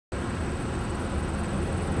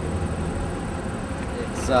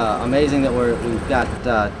amazing that we've got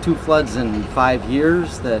 2 floods in 5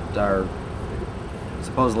 years that are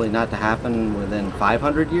supposedly not to happen within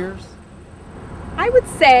 500 years. I would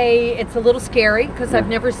say it's a little scary because I've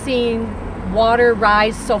never seen water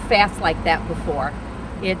rise so fast like that before.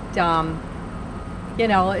 It,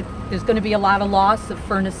 there's going to be a lot of loss of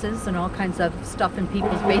furnaces and all kinds of stuff in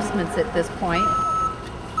people's basements at this point.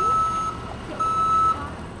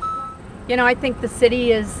 I think the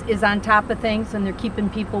city is on top of things, and they're keeping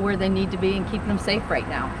people where they need to be and keeping them safe right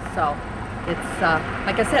now. So it's,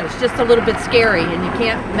 like I said, it's just a little bit scary, and you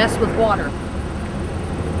can't mess with water.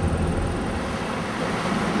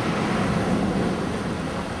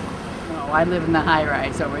 I live in the high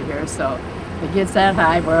rise over here, so if it gets that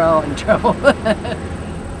high, we're all in trouble.